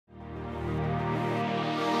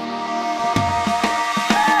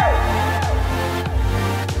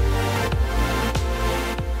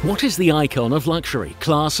What is the icon of luxury,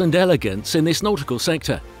 class and elegance in this nautical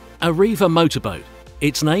sector? A Riva motorboat.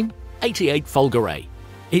 Its name? 88 Folgore.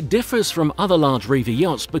 It differs from other large Riva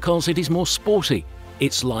yachts because it is more sporty.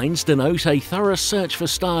 Its lines denote a thorough search for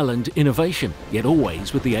style and innovation, yet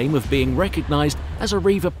always with the aim of being recognised as a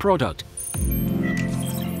Riva product.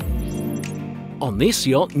 On this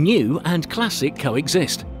yacht, new and classic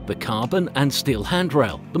coexist. The carbon and steel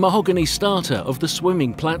handrail, the mahogany starter of the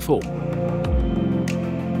swimming platform.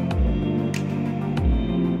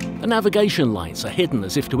 The navigation lights are hidden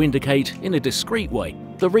as if to indicate, in a discreet way,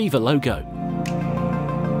 the Riva logo.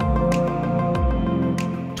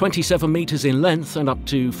 27 metres in length and up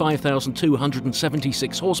to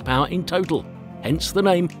 5,276 horsepower in total, hence the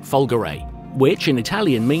name Folgore, which in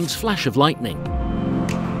Italian means flash of lightning.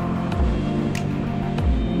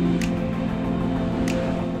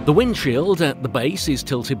 The windshield at the base is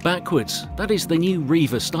tilted backwards. That is the new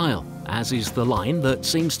Riva style, as is the line that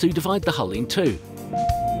seems to divide the hull in two.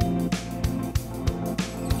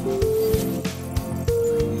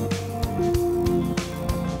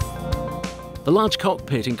 The large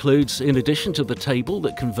cockpit includes, in addition to the table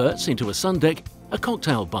that converts into a sun deck, a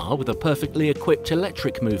cocktail bar with a perfectly equipped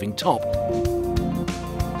electric moving top.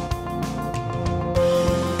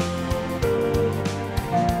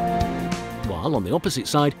 While on the opposite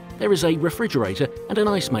side, there is a refrigerator and an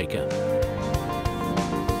ice maker.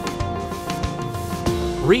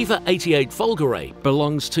 Riva 88 Folgore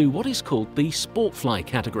belongs to what is called the Sportfly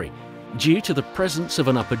category, due to the presence of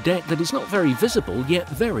an upper deck that is not very visible yet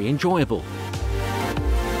very enjoyable.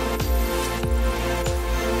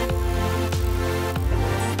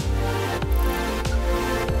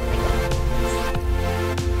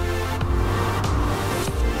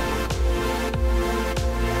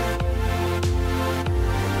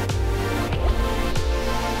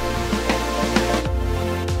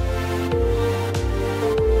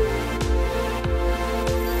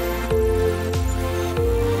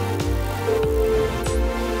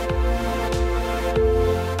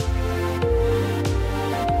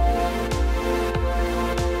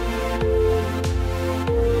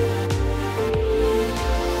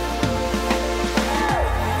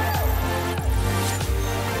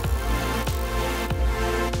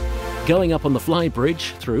 Going up on the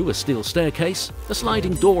flybridge through a steel staircase, a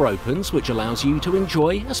sliding door opens which allows you to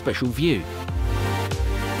enjoy a special view.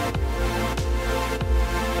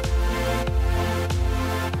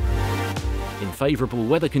 In favourable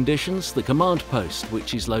weather conditions, the command post,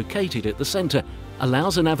 which is located at the centre,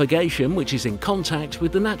 allows a navigation which is in contact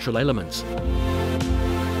with the natural elements.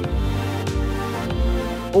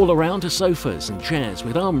 All around are sofas and chairs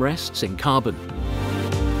with armrests in carbon.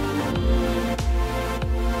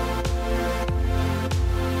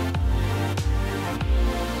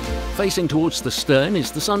 Facing towards the stern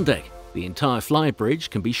is the sun deck. The entire flybridge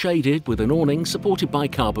can be shaded with an awning supported by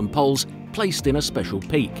carbon poles placed in a special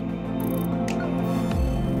peak.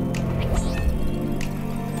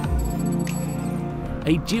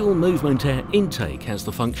 A dual movement air intake has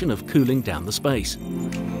the function of cooling down the space.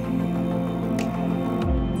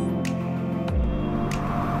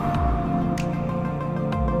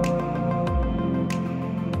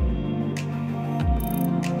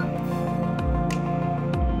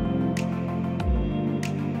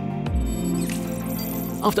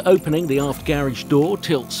 After opening, the aft garage door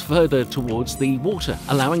tilts further towards the water,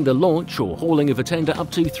 allowing the launch or hauling of a tender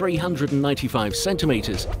up to 395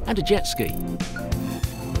 centimetres and a jet ski.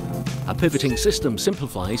 A pivoting system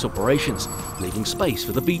simplifies operations, leaving space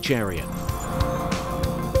for the beach area.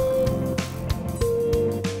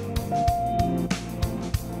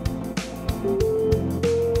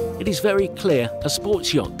 It is very clear a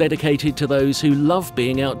sports yacht dedicated to those who love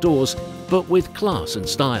being outdoors, but with class and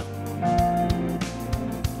style.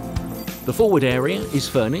 The forward area is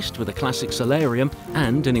furnished with a classic solarium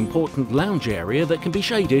and an important lounge area that can be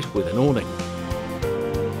shaded with an awning.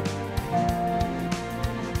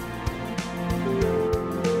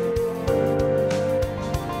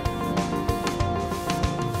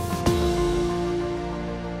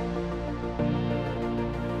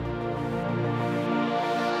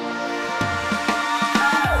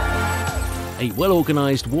 A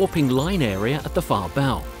well-organised warping line area at the far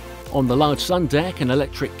bow. On the large sun deck, an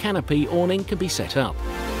electric canopy awning can be set up.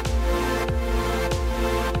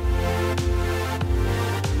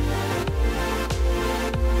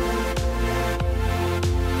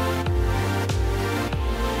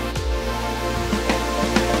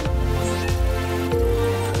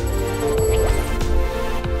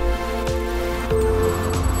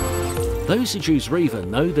 Those who choose Riva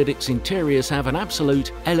know that its interiors have an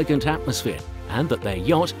absolute elegant atmosphere and that their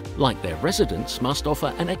yacht, like their residence, must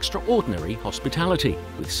offer an extraordinary hospitality,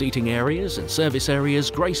 with seating areas and service areas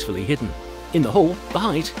gracefully hidden. In the hall, the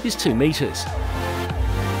height is 2 metres.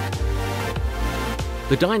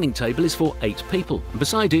 The dining table is for 8 people, and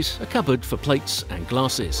beside it, a cupboard for plates and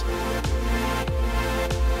glasses.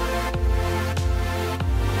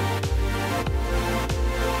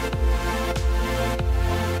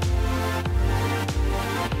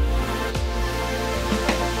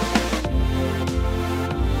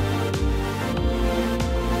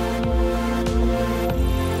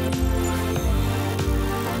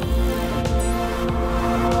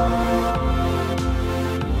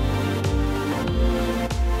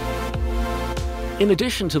 In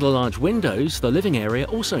addition to the large windows, the living area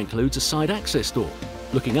also includes a side access door.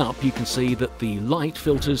 Looking up, you can see that the light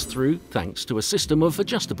filters through thanks to a system of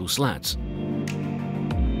adjustable slats.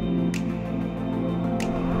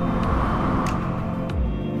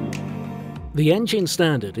 The engine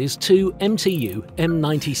standard is 2 MTU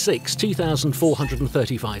M96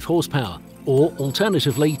 2435 horsepower, or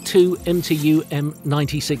alternatively 2 MTU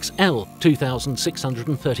M96L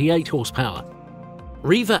 2638 horsepower.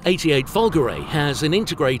 Riva 88 Folgore has an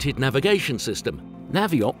integrated navigation system,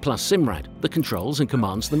 Yacht plus Simrad, that controls and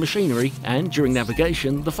commands the machinery and, during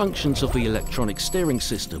navigation, the functions of the electronic steering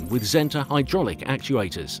system with Zenta hydraulic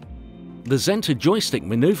actuators. The Zenta joystick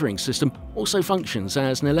maneuvering system also functions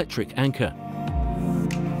as an electric anchor.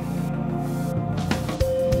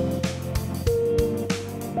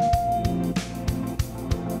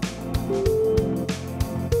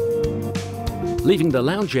 Leaving the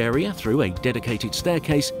lounge area through a dedicated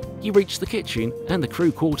staircase, you reach the kitchen and the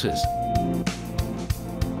crew quarters.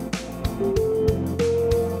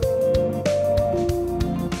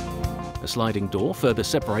 A sliding door further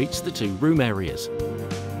separates the 2 room areas.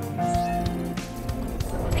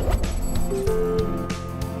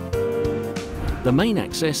 The main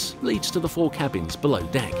access leads to the 4 cabins below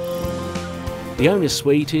deck. The owner's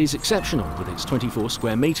suite is exceptional with its 24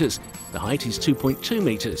 square metres. The height is 2.2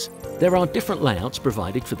 metres. There are different layouts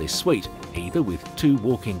provided for this suite, either with 2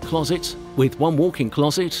 walk-in closets, with 1 walk-in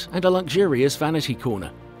closet and a luxurious vanity corner,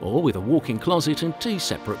 or with a walk-in closet and 2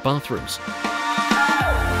 separate bathrooms.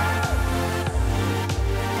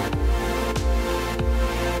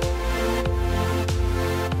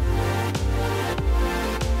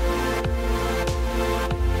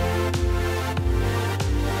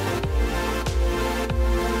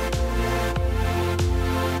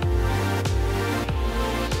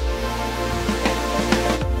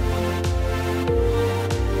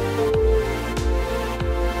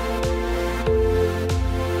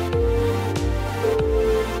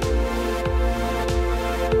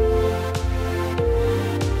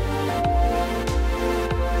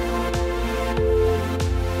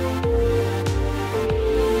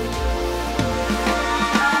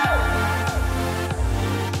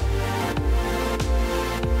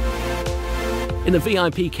 In the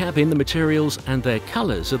VIP cabin, the materials and their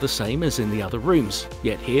colours are the same as in the other rooms,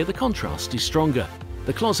 yet here the contrast is stronger.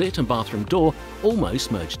 The closet and bathroom door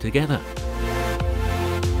almost merge together.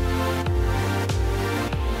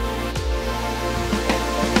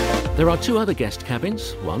 There are 2 other guest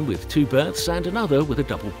cabins, one with 2 berths and another with a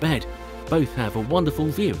double bed. Both have a wonderful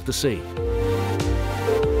view of the sea.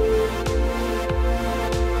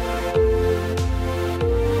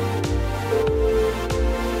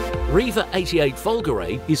 Riva 88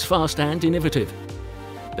 Folgore is fast and innovative.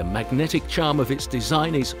 The magnetic charm of its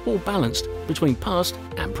design is all balanced between past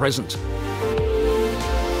and present.